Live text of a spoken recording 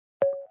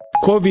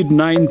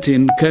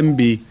COVID-19 can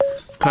be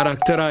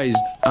characterised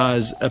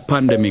as a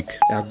pandemic.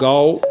 Our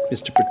goal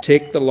is to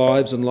protect the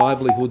lives and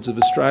livelihoods of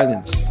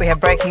Australians. We have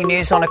breaking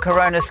news on a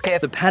corona scare.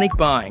 The panic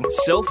buying,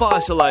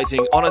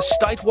 self-isolating on a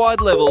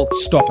statewide level.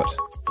 Stop it.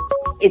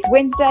 It's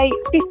Wednesday,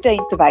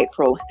 15th of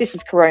April. This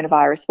is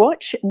Coronavirus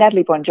Watch.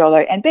 Natalie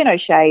Bonjolo and Ben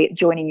O'Shea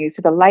joining you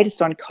for the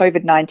latest on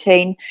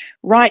COVID-19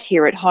 right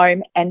here at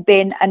home. And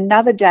Ben,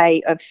 another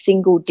day of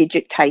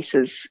single-digit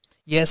cases.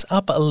 Yes,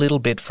 up a little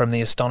bit from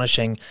the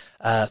astonishing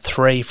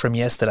 3 from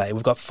yesterday.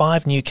 We've got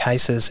 5 new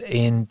cases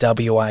in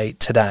WA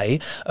today,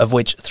 of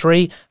which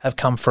 3 have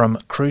come from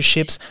cruise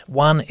ships.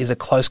 1 is a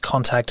close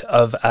contact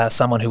of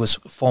someone who was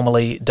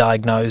formerly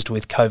diagnosed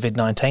with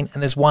COVID-19,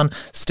 and there's 1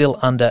 still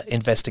under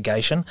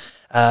investigation.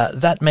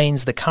 That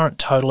means the current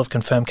total of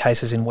confirmed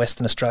cases in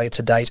Western Australia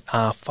to date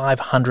are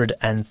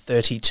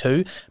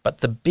 532. But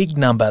the big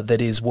number that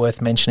is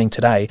worth mentioning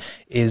today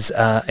is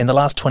in the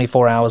last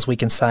 24 hours, we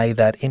can say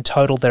that in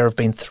total there have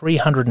been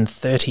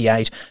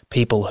 338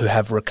 people who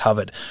have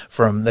recovered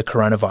from the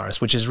coronavirus,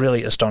 which is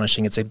really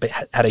astonishing. It's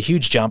had a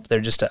huge jump. There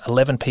are just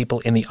 11 people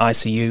in the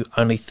ICU,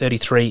 only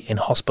 33 in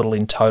hospital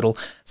in total.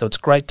 So it's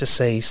great to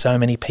see so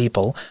many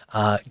people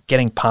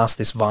getting past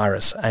this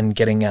virus and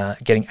getting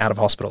out of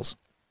hospitals.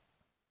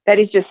 That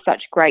is just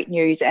such great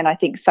news, and I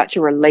think such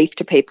a relief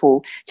to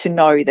people to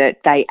know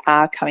that they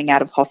are coming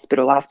out of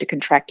hospital after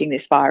contracting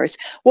this virus.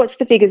 What's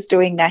the figures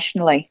doing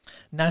nationally?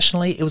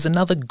 Nationally, it was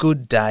another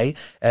good day,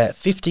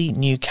 50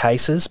 new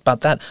cases,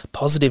 but that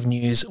positive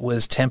news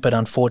was tempered,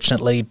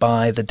 unfortunately,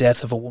 by the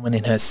death of a woman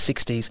in her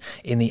 60s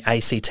in the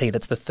ACT.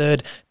 That's the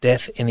 3rd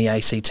death in the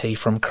ACT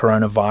from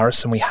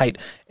coronavirus, and we hate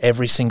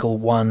every single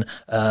one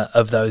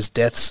of those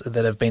deaths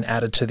that have been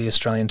added to the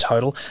Australian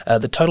total.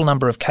 The total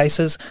number of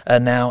cases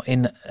now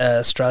in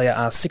Australia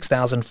are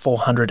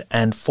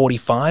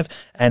 6,445,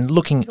 and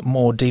looking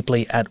more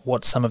deeply at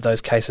what some of those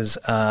cases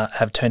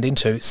have turned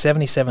into,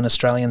 77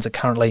 Australians are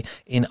currently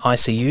in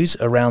ICUs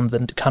around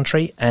the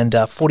country, and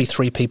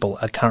 43 people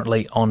are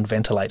currently on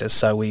ventilators.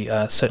 So we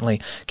certainly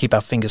keep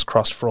our fingers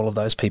crossed for all of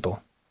those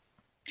people.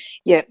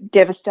 Yeah,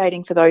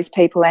 devastating for those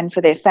people and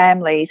for their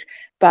families.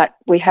 But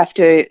we have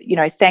to,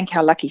 thank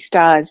our lucky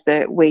stars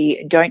that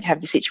we don't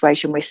have the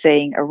situation we're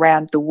seeing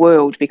around the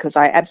world, because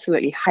I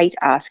absolutely hate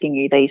asking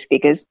you these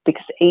figures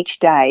because each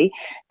day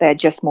they're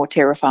just more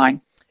terrifying.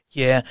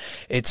 Yeah,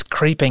 it's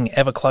creeping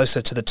ever closer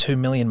to the 2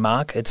 million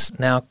mark. It's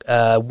now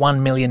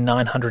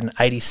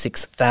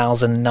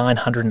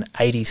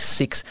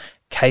 1,986,986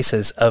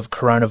 cases of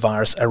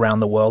coronavirus around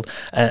the world,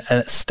 and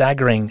a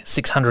staggering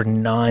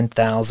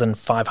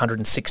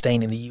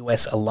 609,516 in the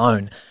US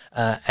alone.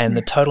 And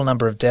the total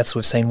number of deaths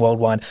we've seen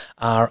worldwide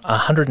are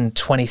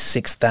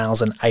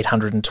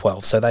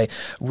 126,812. So they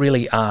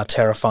really are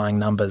terrifying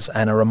numbers,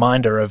 and a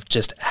reminder of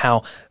just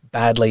how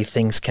badly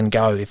things can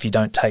go if you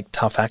don't take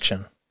tough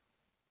action.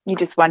 You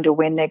just wonder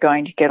when they're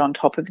going to get on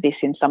top of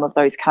this in some of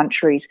those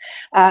countries.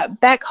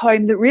 Back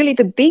home,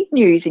 the big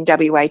news in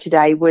WA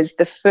today was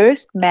the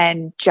first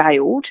man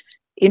jailed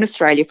in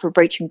Australia for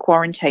breaching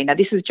quarantine. Now,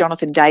 this is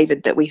Jonathan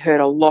David that we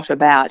heard a lot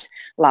about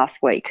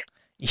last week.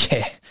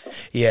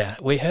 Yeah,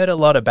 we heard a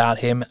lot about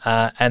him,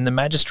 and the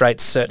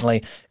magistrates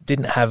certainly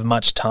didn't have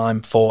much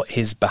time for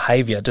his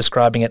behaviour,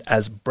 describing it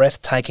as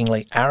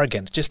breathtakingly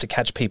arrogant. Just to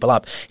catch people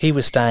up, he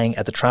was staying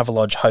at the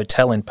Travelodge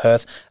Hotel in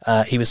Perth.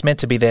 He was meant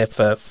to be there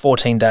for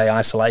 14-day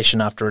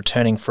isolation after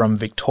returning from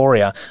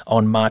Victoria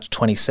on March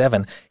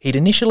 27. He'd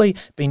initially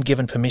been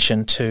given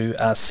permission to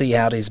see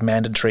out his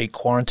mandatory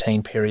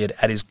quarantine period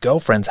at his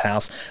girlfriend's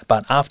house,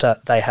 but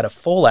after they had a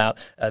fallout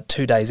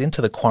 2 days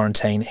into the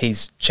quarantine,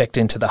 he's checked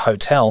into the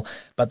hotel,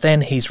 but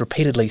then he's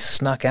repeatedly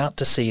snuck out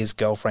to see his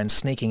girlfriend,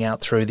 sneaking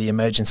out through the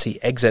emergency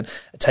exit,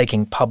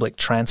 taking public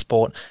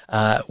transport,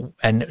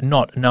 and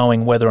not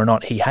knowing whether or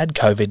not he had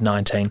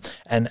COVID-19.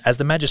 And as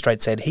the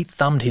magistrate said, he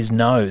thumbed his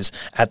nose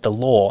at the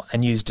law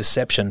and used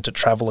deception to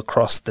travel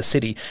across the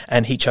city,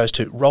 and he chose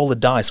to roll the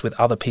dice with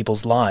other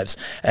people's lives.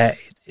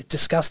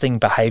 Disgusting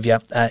behaviour.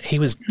 He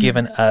was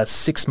given a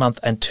 6-month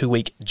and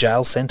 2-week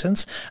jail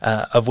sentence,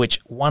 of which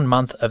 1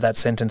 month of that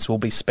sentence will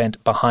be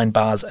spent behind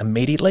bars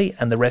immediately,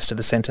 and the rest of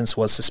the sentence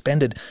was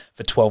suspended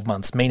for 12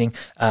 months, meaning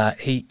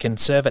he can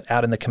serve it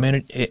out in the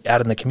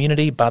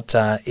community. But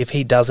if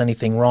he does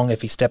anything wrong,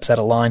 if he steps out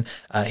of line,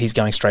 he's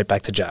going straight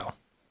back to jail.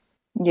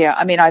 Yeah,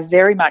 I mean, I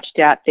very much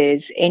doubt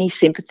there's any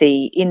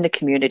sympathy in the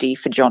community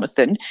for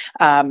Jonathan,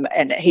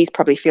 and he's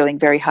probably feeling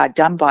very hard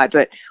done by,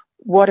 but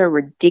what a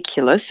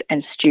ridiculous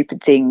and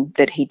stupid thing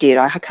that he did.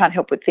 I can't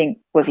help but think,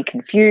 was he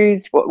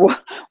confused?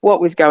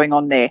 What was going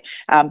on there?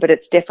 But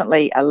it's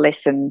definitely a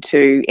lesson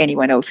to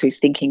anyone else who's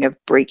thinking of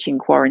breaching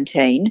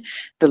quarantine.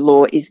 The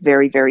law is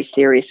very, very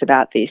serious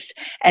about this.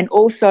 And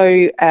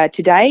also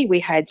today we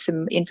had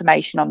some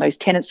information on those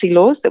tenancy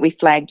laws that we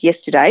flagged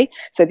yesterday.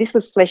 So this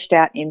was fleshed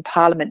out in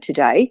Parliament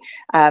today.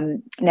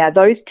 Now,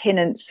 those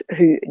tenants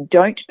who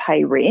don't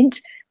pay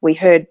rent, we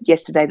heard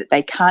yesterday that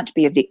they can't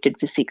be evicted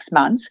for 6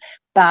 months,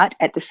 but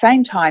at the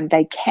same time,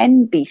 they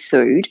can be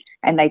sued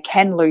and they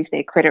can lose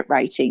their credit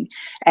rating.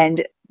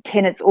 And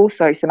tenants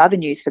also, some other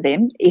news for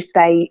them, if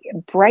they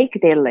break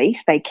their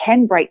lease, they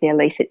can break their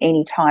lease at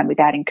any time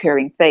without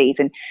incurring fees.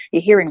 And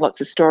you're hearing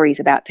lots of stories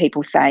about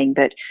people saying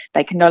that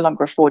they can no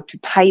longer afford to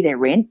pay their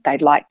rent.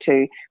 They'd like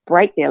to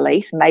break their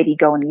lease, maybe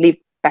go and live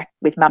back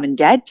with mum and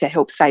dad to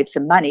help save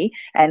some money,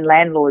 and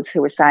landlords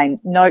who are saying,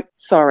 no,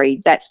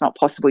 sorry, that's not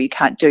possible, you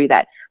can't do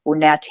that. Well,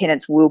 now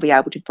tenants will be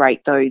able to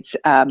break those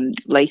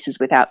leases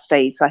without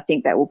fees. So I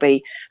think that will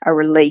be a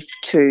relief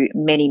to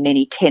many,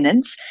 many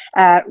tenants.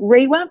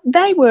 Rewa,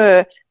 they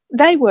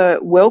were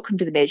welcome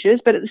to the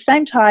measures, but at the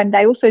same time,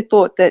 they also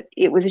thought that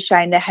it was a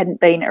shame there hadn't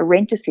been a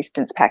rent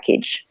assistance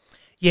package.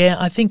 Yeah,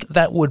 I think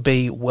that would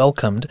be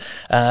welcomed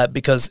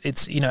because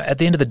it's, at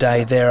the end of the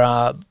day, there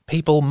are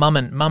people, mum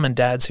and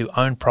dads who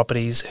own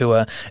properties who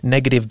are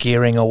negative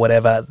gearing or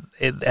whatever,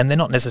 and they're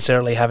not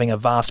necessarily having a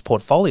vast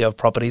portfolio of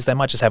properties. They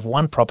might just have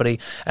one property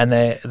and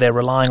they're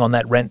relying on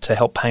that rent to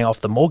help pay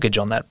off the mortgage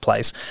on that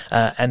place.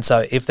 And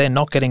so if they're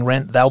not getting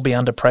rent, they'll be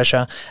under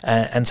pressure.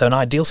 And so an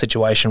ideal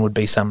situation would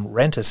be some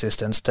rent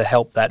assistance to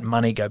help that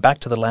money go back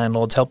to the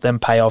landlords, help them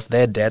pay off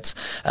their debts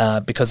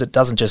because it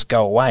doesn't just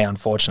go away,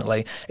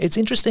 unfortunately. It's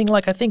interesting,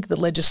 I think the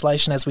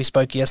legislation, as we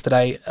spoke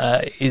yesterday,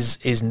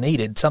 is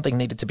needed. Something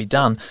needed to be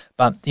done.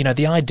 But,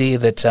 the idea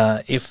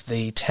that if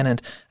the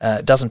tenant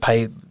doesn't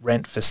pay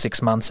rent for 6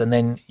 months and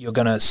then you're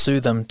going to sue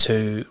them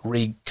to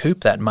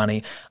recoup that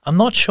money, I'm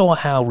not sure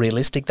how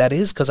realistic that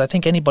is, because I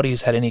think anybody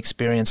who's had any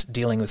experience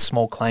dealing with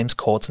small claims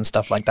courts and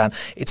stuff like that,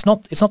 it's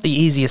not the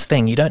easiest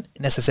thing. You don't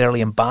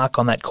necessarily embark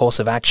on that course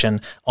of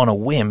action on a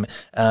whim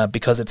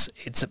because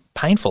it's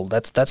painful.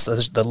 That's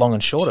the long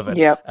and short of it.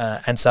 Yep.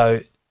 And so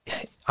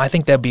I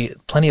think there'll be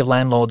plenty of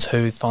landlords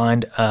who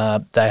find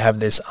they have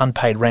this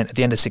unpaid rent at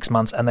the end of 6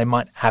 months and they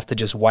might have to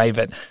just waive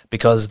it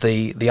because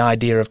the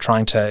idea of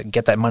trying to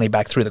get that money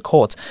back through the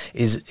courts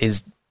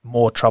is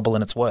more trouble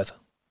than it's worth.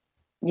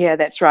 Yeah,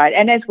 that's right.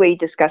 And as we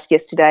discussed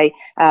yesterday,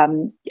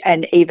 and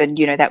even,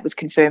 that was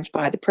confirmed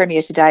by the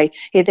Premier today,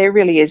 there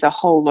really is a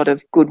whole lot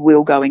of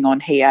goodwill going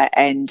on here,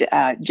 and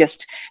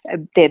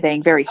they're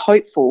being very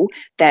hopeful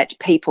that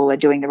people are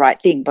doing the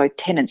right thing, both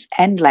tenants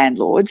and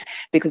landlords,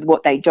 because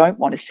what they don't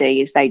want to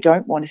see is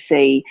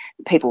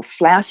people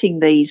flouting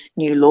these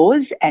new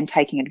laws and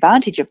taking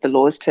advantage of the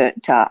laws to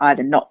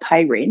either not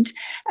pay rent.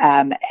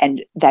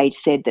 And they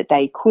said that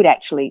they could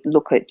actually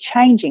look at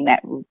changing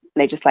that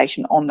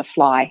legislation on the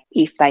fly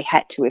if they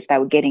had to, if they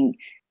were getting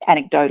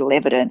anecdotal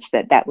evidence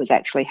that was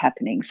actually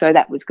happening. So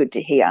that was good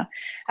to hear.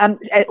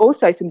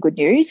 Also some good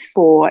news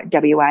for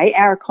WA,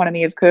 our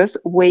economy, of course,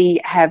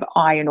 we have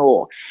iron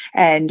ore.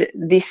 And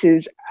this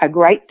is a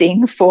great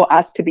thing for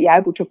us to be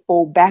able to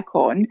fall back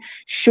on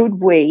should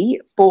we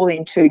fall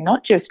into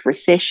not just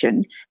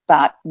recession,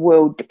 but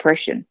world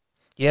depression.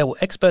 Yeah, well,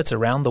 experts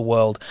around the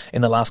world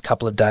in the last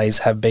couple of days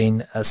have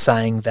been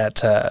saying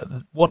that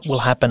what will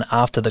happen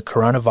after the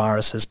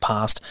coronavirus has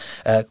passed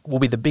will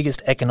be the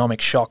biggest economic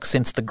shock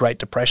since the Great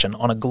Depression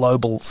on a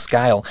global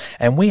scale.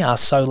 And we are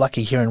so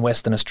lucky here in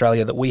Western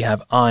Australia that we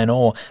have iron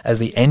ore as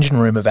the engine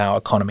room of our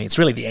economy. It's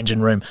really the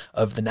engine room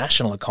of the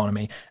national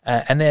economy.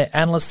 And their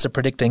analysts are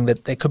predicting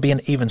that there could be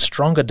an even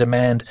stronger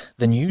demand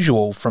than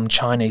usual from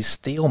Chinese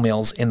steel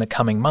mills in the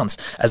coming months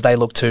as they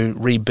look to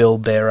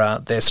rebuild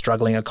their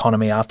struggling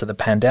economy after the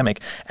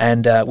pandemic.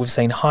 And we've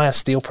seen higher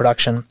steel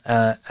production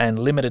and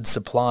limited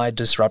supply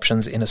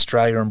disruptions in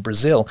Australia and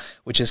Brazil,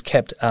 which has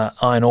kept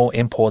iron ore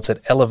imports at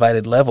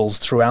elevated levels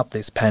throughout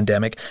this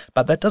pandemic.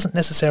 But that doesn't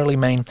necessarily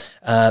mean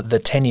the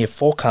 10-year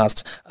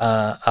forecasts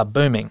are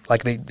booming,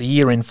 like the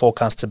year-end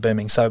forecasts are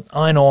booming. So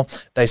iron ore,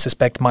 they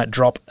suspect, might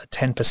drop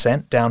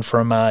 10%, down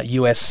from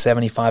US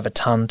 75 a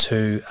tonne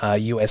to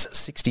US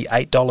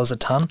 $68 a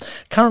tonne.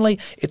 Currently,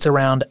 it's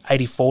around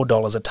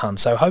 $84 a tonne.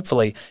 So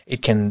hopefully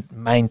it can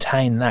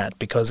maintain that,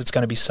 because it's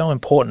going to be so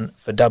important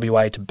for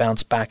WA to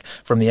bounce back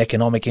from the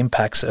economic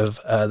impacts of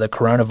the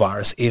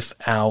coronavirus if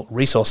our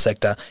resource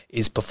sector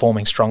is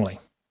performing strongly.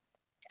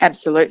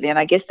 Absolutely, and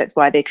I guess that's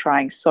why they're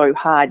trying so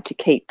hard to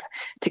keep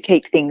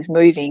things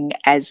moving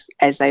as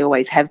they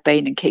always have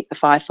been, and keep the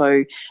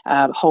FIFO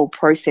whole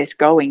process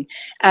going.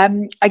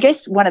 I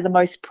guess one of the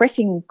most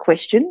pressing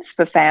questions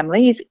for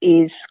families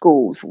is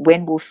schools.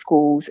 When will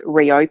schools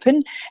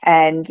reopen?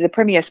 And the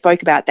Premier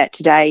spoke about that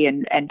today,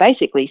 and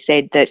basically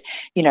said that,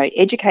 you know,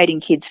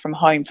 educating kids from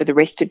home for the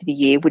rest of the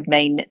year would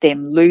mean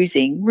them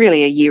losing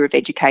really a year of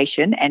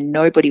education, and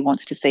nobody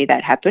wants to see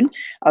that happen.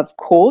 Of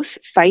course,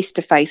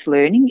 face-to-face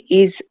learning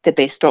is the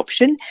best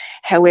option.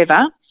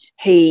 However,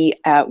 he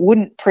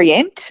wouldn't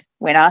preempt,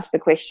 when asked the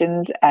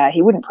questions,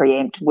 he wouldn't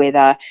preempt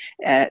whether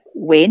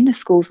when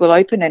schools will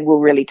open, and will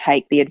really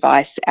take the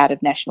advice out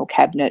of National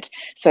Cabinet.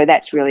 So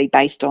that's really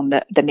based on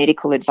the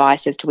medical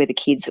advice as to whether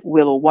kids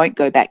will or won't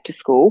go back to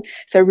school.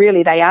 So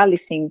really they are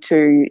listening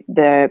to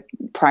the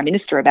Prime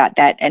Minister about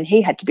that, and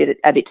he had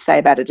a bit to say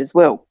about it as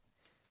well.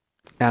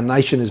 Our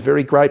nation is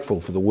very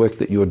grateful for the work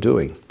that you're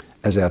doing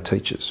as our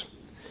teachers,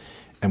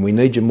 and we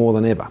need you more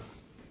than ever.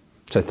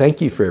 So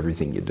thank you for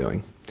everything you're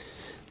doing.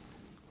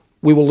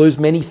 We will lose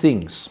many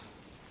things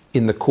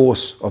in the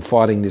course of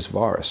fighting this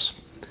virus.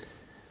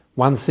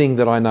 One thing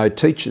that I know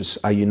teachers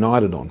are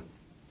united on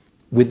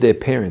with their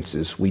parents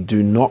is we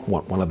do not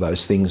want one of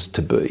those things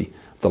to be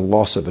the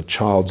loss of a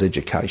child's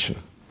education,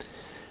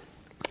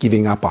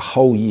 giving up a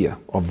whole year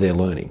of their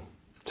learning.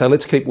 So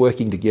let's keep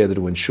working together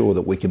to ensure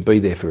that we can be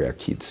there for our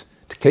kids,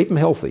 to keep them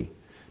healthy,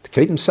 to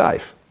keep them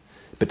safe,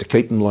 but to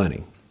keep them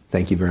learning.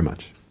 Thank you very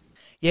much.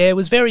 Yeah, it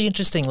was very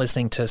interesting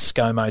listening to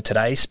ScoMo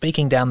today,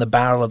 speaking down the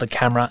barrel of the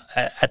camera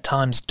at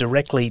times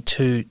directly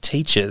to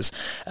teachers.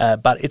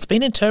 But it's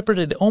been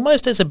interpreted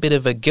almost as a bit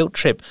of a guilt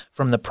trip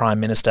from the Prime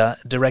Minister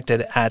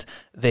directed at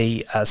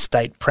the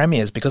state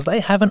premiers, because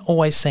they haven't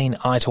always seen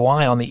eye to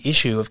eye on the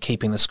issue of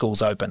keeping the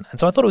schools open. And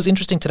so I thought it was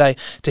interesting today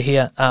to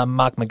hear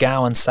Mark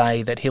McGowan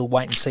say that he'll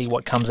wait and see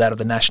what comes out of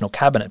the National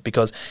Cabinet,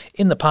 because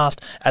in the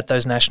past, at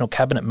those National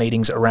Cabinet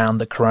meetings around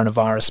the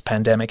coronavirus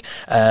pandemic,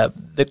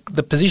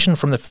 the position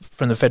from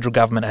the federal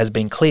government has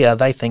been clear.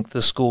 They think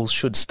the schools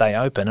should stay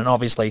open, and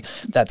obviously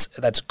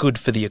that's good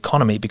for the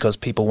economy because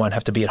people won't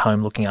have to be at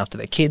home looking after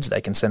their kids.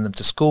 They can send them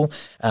to school.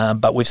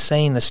 But we've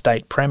seen the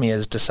state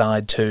premiers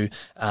decide to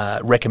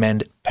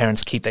recommend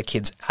parents keep their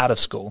kids out of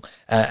school.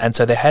 And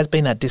so there has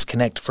been that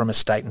disconnect from a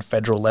state and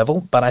federal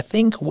level. But I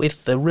think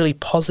with the really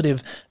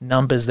positive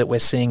numbers that we're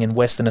seeing in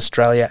Western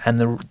Australia and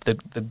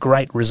the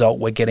great result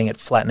we're getting at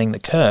flattening the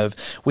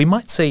curve, we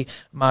might see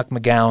Mark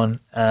McGowan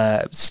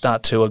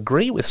start to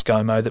agree with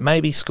ScoMo that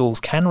maybe schools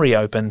can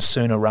reopen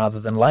sooner rather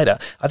than later.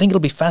 I think it'll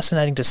be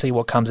fascinating to see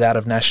what comes out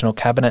of National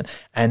Cabinet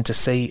and to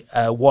see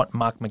what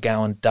Mark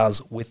McGowan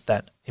does with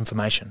that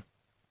information.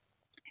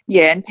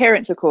 Yeah, and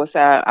parents, of course,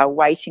 are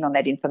waiting on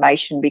that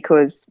information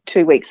because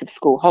 2 weeks of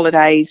school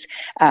holidays,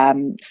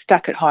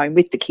 stuck at home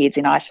with the kids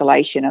in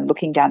isolation and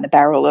looking down the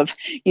barrel of,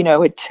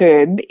 a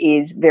term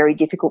is very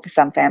difficult for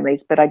some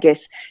families. But I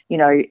guess,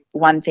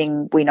 one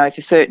thing we know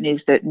for certain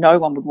is that no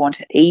one would want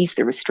to ease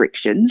the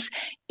restrictions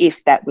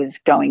if that was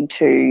going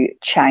to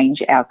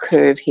change our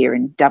curve here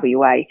in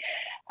WA.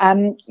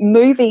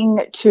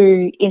 Moving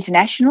to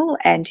international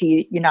and to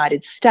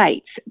United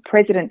States,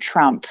 President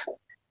Trump,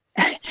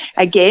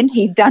 again,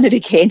 he's done it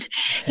again.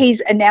 He's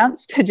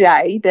announced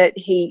today that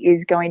he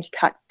is going to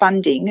cut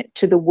funding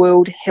to the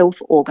World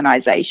Health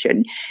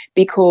Organization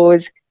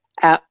because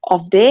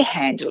of their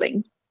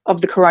handling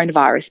of the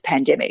coronavirus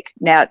pandemic.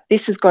 Now,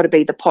 this has got to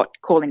be the pot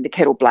calling the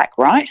kettle black,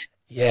 right?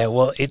 Yeah,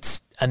 well,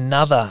 it's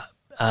another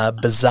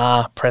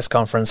bizarre press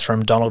conference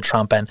from Donald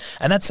Trump, and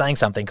that's saying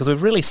something because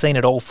we've really seen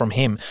it all from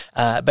him.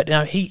 But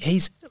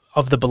he's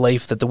of the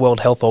belief that the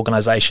World Health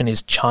Organization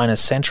is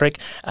China-centric,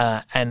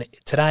 and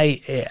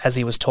today, as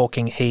he was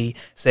talking, he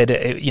said,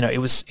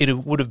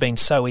 it would have been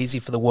so easy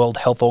for the World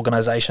Health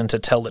Organization to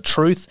tell the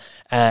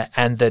truth,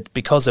 and that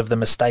because of the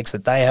mistakes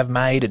that they have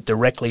made, it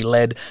directly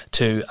led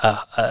to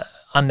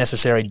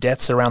unnecessary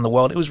deaths around the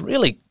world. It was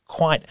really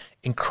quite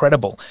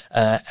incredible,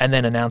 and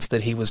then announced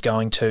that he was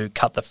going to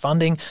cut the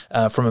funding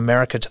from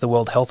America to the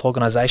World Health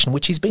Organization,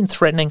 which he's been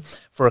threatening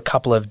for a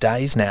couple of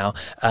days now,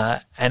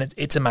 and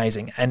it's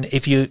amazing. And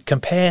if you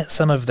compare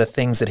some of the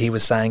things that he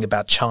was saying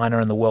about China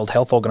and the World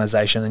Health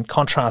Organization and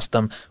contrast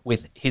them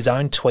with his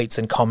own tweets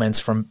and comments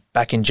from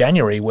back in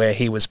January, where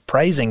he was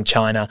praising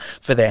China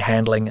for their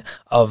handling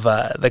of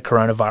the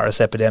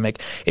coronavirus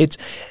epidemic,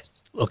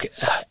 Look,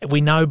 we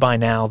know by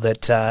now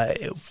that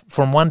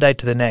from one day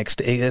to the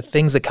next,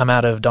 things that come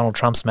out of Donald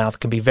Trump's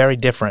mouth can be very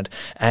different,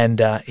 and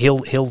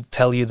he'll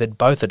tell you that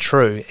both are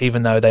true,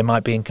 even though they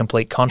might be in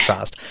complete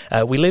contrast.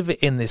 We live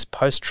in this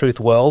post-truth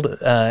world,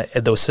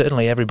 though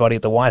certainly everybody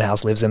at the White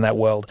House lives in that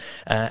world,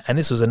 and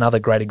this was another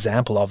great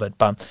example of it.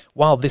 But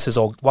while this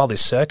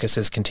circus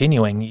is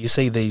continuing, you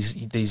see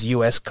these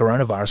US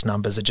coronavirus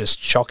numbers are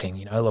just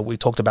shocking. We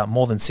talked about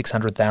more than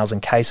 600,000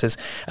 cases,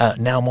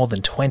 now more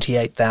than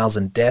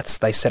 28,000 deaths.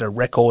 They set a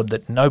record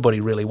that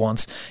nobody really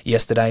wants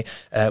yesterday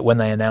when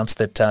they announced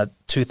that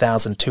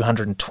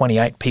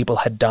 2,228 people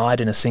had died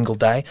in a single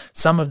day.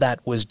 Some of that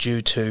was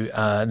due to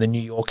the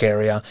New York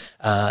area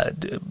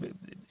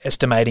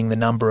estimating the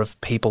number of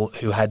people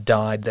who had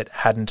died that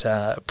hadn't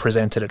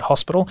presented at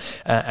hospital.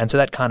 And so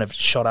that kind of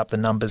shot up the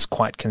numbers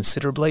quite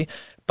considerably.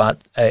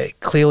 But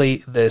clearly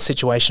the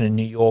situation in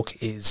New York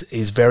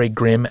is very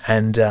grim,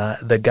 and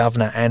the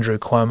governor, Andrew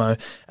Cuomo,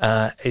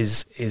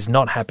 is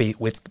not happy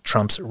with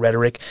Trump's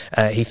rhetoric.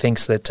 He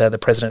thinks that the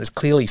president is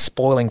clearly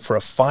spoiling for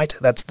a fight.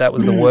 That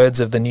was the words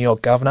of the New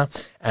York governor.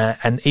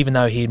 And even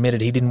though he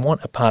admitted he didn't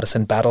want a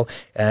partisan battle,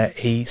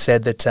 he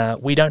said that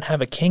we don't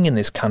have a king in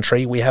this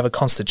country, we have a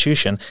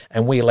constitution,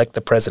 and we elect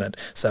the president.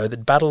 So the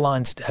battle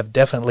lines have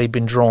definitely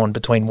been drawn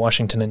between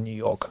Washington and New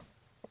York.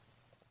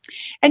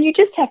 And you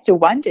just have to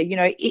wonder,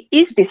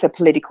 is this a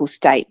political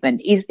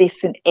statement? Is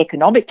this an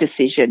economic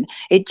decision?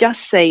 It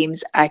just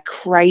seems a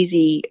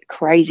crazy,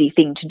 crazy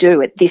thing to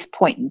do at this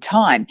point in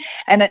time.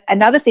 And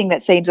another thing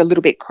that seems a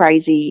little bit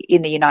crazy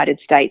in the United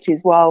States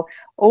is while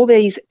all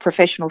these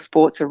professional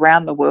sports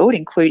around the world,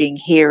 including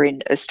here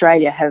in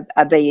Australia,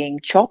 are being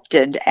chopped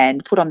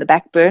and put on the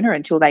back burner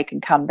until they can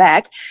come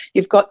back,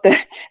 you've got the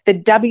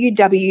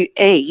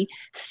WWE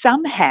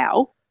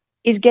somehow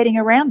is getting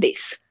around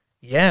this.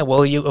 Yeah,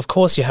 well, of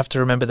course you have to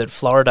remember that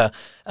Florida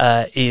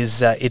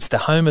is it's the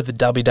home of the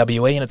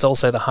WWE, and it's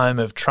also the home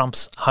of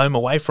Trump's home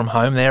away from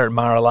home there at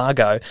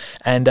Mar-a-Lago.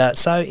 And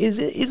so is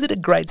it a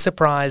great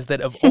surprise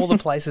that of all the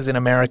places in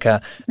America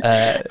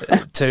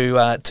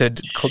to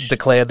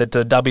declare that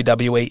the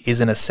WWE is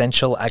an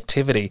essential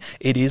activity,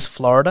 it is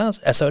Florida?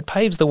 So it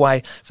paves the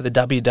way for the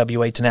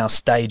WWE to now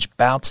stage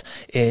bouts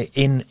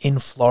in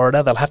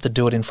Florida. They'll have to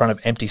do it in front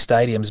of empty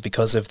stadiums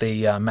because of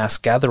the mass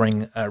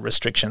gathering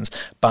restrictions,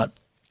 but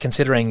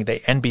considering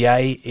the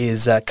NBA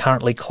is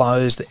currently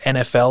closed, the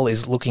NFL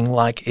is looking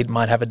like it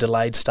might have a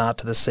delayed start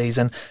to the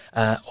season.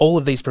 All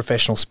of these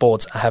professional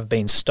sports have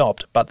been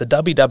stopped, but the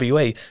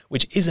WWE,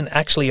 which isn't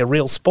actually a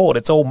real sport,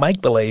 it's all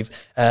make-believe,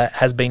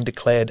 has been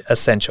declared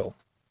essential.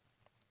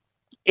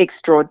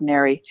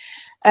 Extraordinary.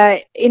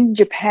 In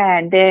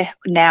Japan, they're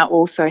now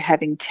also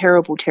having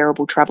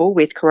terrible trouble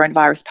with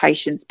coronavirus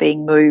patients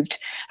being moved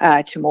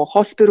to more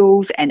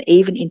hospitals and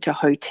even into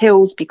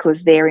hotels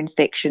because their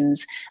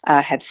infections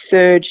have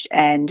surged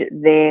and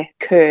their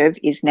curve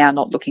is now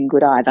not looking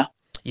good either.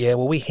 Yeah,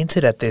 well, we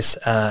hinted at this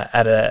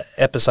at an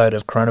episode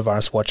of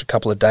Coronavirus Watch a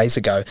couple of days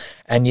ago.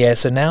 And yeah,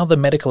 so now the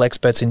medical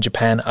experts in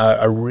Japan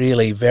are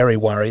really very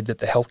worried that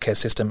the healthcare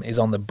system is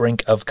on the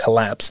brink of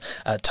collapse.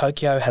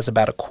 Tokyo has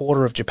about a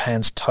quarter of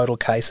Japan's total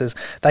cases.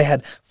 They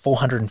had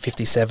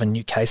 457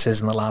 new cases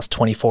in the last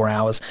 24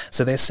 hours.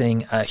 So they're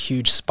seeing a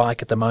huge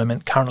spike at the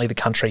moment. Currently, the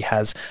country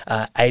has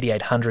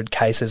 8,800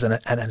 cases and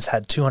has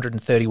had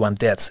 231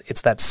 deaths.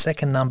 It's that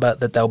second number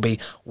that they'll be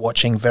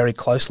watching very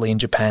closely in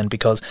Japan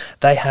because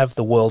they have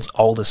the world's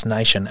oldest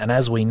nation. And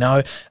as we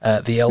know,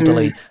 the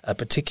elderly are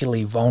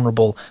particularly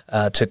vulnerable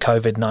to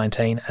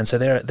COVID-19. And so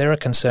there are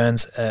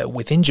concerns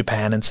within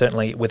Japan and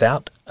certainly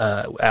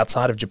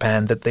outside of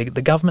Japan that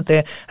the government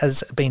there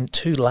has been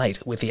too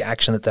late with the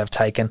action that they've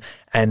taken.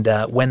 And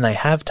when they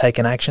have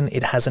taken action,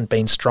 it hasn't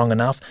been strong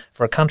enough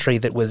for a country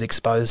that was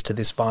exposed to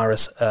this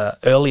virus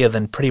earlier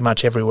than pretty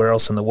much everywhere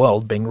else in the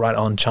world, being right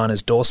on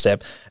China's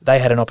doorstep. They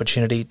had an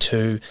opportunity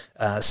to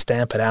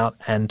stamp it out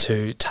and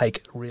to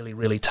take really,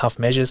 really tough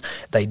measures.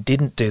 They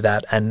didn't do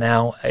that, and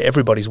now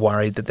everybody's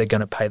worried that they're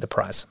going to pay the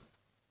price.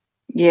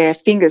 Yeah,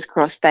 fingers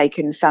crossed they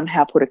can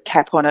somehow put a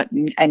cap on it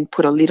and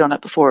put a lid on it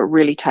before it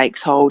really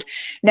takes hold.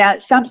 Now,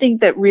 something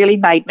that really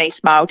made me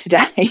smile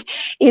today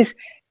is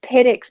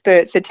pet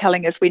experts are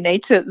telling us we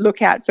need to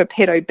look out for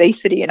pet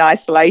obesity in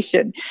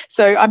isolation.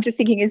 So I'm just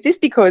thinking, is this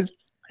because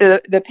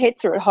the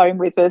pets are at home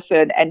with us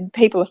and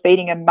people are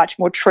feeding them much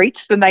more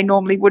treats than they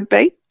normally would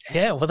be?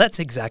 Yeah, well, that's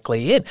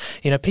exactly it.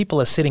 You know, people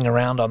are sitting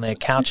around on their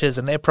couches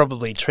and they're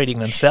probably treating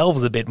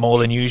themselves a bit more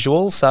than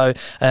usual. So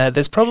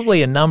there's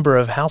probably a number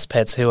of house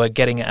pets who are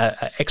getting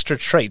extra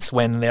treats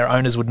when their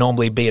owners would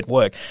normally be at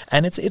work.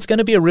 And it's going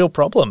to be a real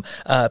problem.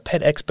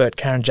 Pet expert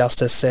Karen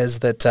Justice says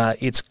that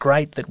it's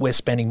great that we're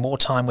spending more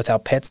time with our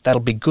pets.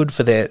 That'll be good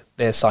for their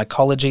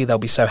psychology. They'll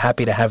be so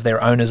happy to have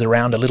their owners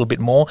around a little bit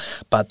more.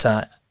 But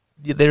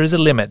there is a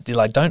limit. You're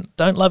like, don't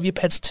love your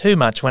pets too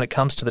much when it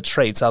comes to the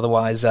treats.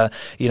 Otherwise,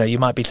 you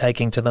might be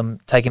taking them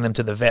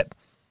to the vet.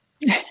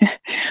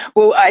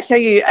 Well, I tell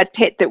you a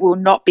pet that will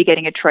not be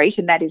getting a treat,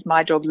 and that is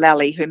my dog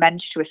Lally, who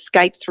managed to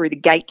escape through the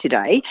gate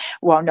today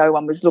while no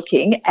one was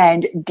looking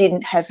and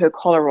didn't have her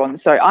collar on.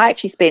 So I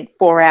actually spent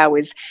 4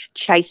 hours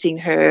chasing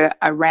her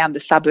around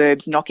the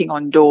suburbs, knocking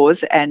on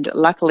doors, and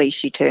luckily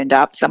she turned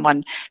up.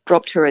 Someone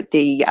dropped her at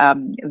the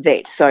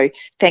vet. So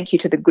thank you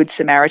to the Good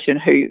Samaritan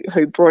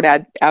who brought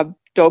our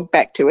dog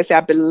back to us,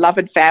 our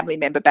beloved family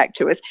member back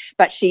to us,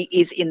 but she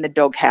is in the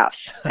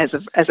doghouse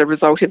as a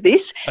result of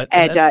this.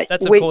 And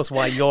that's of course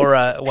why you're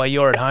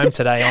at home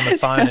today on the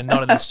phone and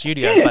not in the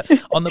studio. But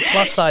on the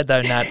plus side,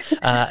 though, Nat,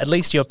 at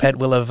least your pet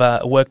will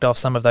have worked off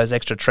some of those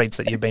extra treats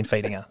that you've been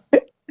feeding her.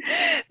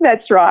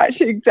 That's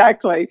right,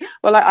 exactly.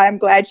 Well, I'm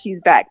glad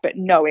she's back, but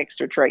no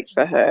extra treats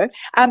for her.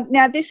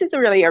 Now, this is a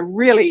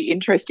really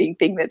interesting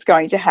thing that's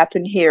going to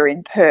happen here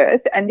in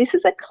Perth, and this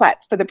is a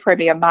clap for the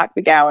Premier, Mark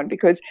McGowan,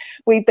 because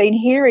we've been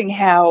hearing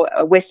how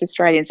West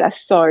Australians are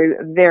so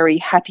very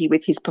happy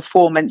with his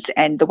performance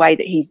and the way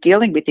that he's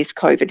dealing with this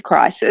COVID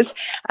crisis.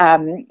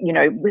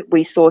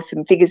 We saw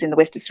some figures in the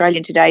West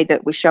Australian today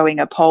that were showing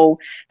a poll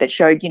that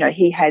showed,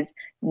 he has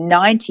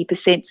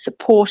 90%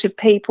 support of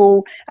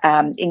people,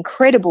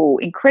 incredible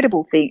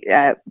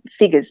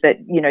figures that,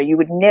 you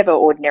would never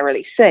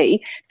ordinarily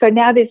see. So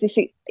now there's this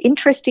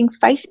interesting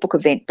Facebook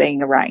event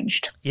being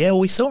arranged. Yeah,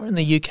 well, we saw in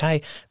the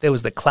UK there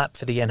was the clap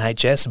for the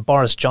NHS.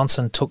 Boris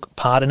Johnson took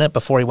part in it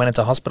before he went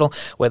into hospital,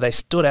 where they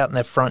stood out in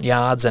their front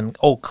yards and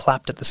all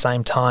clapped at the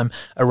same time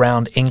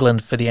around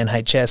England for the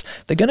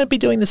NHS. They're going to be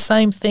doing the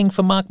same thing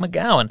for Mark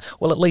McGowan.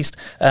 Well, at least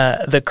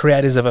the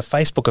creators of a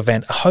Facebook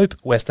event hope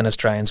Western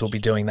Australians will be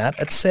doing that.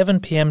 At 7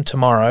 p.m.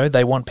 tomorrow,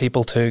 they want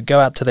people to go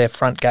out to their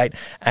front gate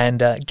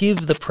and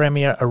give the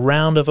Premier a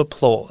round of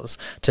applause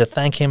to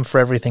thank him for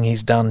everything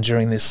he's done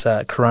during this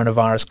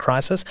coronavirus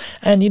crisis.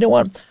 And you know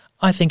what?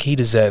 I think he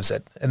deserves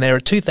it. And there are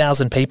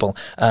 2,000 people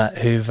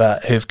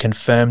who've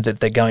confirmed that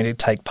they're going to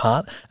take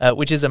part,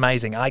 which is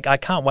amazing. I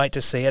can't wait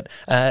to see it.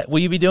 Will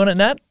you be doing it,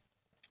 Nat?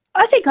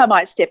 I think I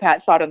might step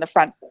outside on the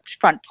front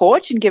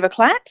porch and give a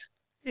clap.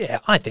 Yeah,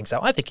 I think so.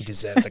 I think he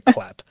deserves a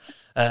clap.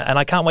 And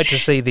I can't wait to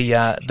see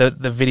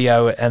the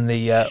video and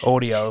the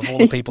audio of all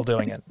the people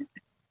doing it.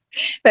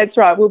 That's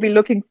right. We'll be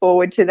looking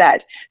forward to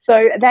that.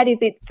 So that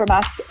is it from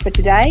us for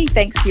today.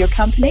 Thanks for your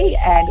company,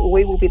 and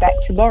we will be back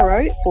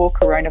tomorrow for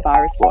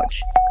Coronavirus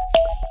Watch.